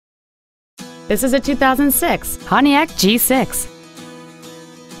This is a 2006 Pontiac G6.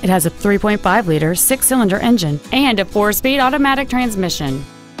 It has a 3.5-liter six-cylinder engine and a 4-speed automatic transmission.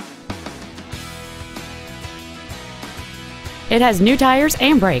 It has new tires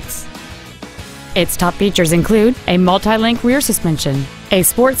and brakes. Its top features include a multi-link rear suspension, a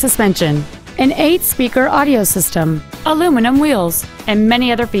sport suspension, an 8-speaker audio system, aluminum wheels, and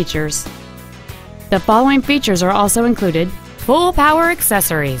many other features. The following features are also included: full power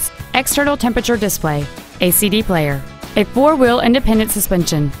accessories, external temperature display, a CD player, a 4-wheel independent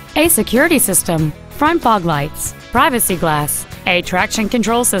suspension, a security system, front fog lights, privacy glass, a traction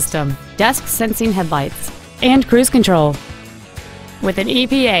control system, dusk sensing headlights, and cruise control. With an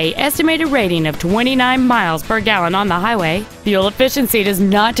EPA estimated rating of 29 miles per gallon on the highway, fuel efficiency does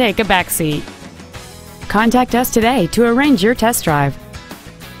not take a backseat. Contact us today to arrange your test drive.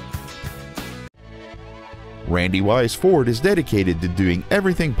 Randy Wise Ford is dedicated to doing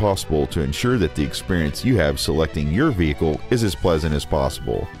everything possible to ensure that the experience you have selecting your vehicle is as pleasant as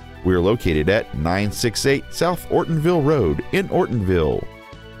possible. We are located at 968 South Ortonville Road in Ortonville.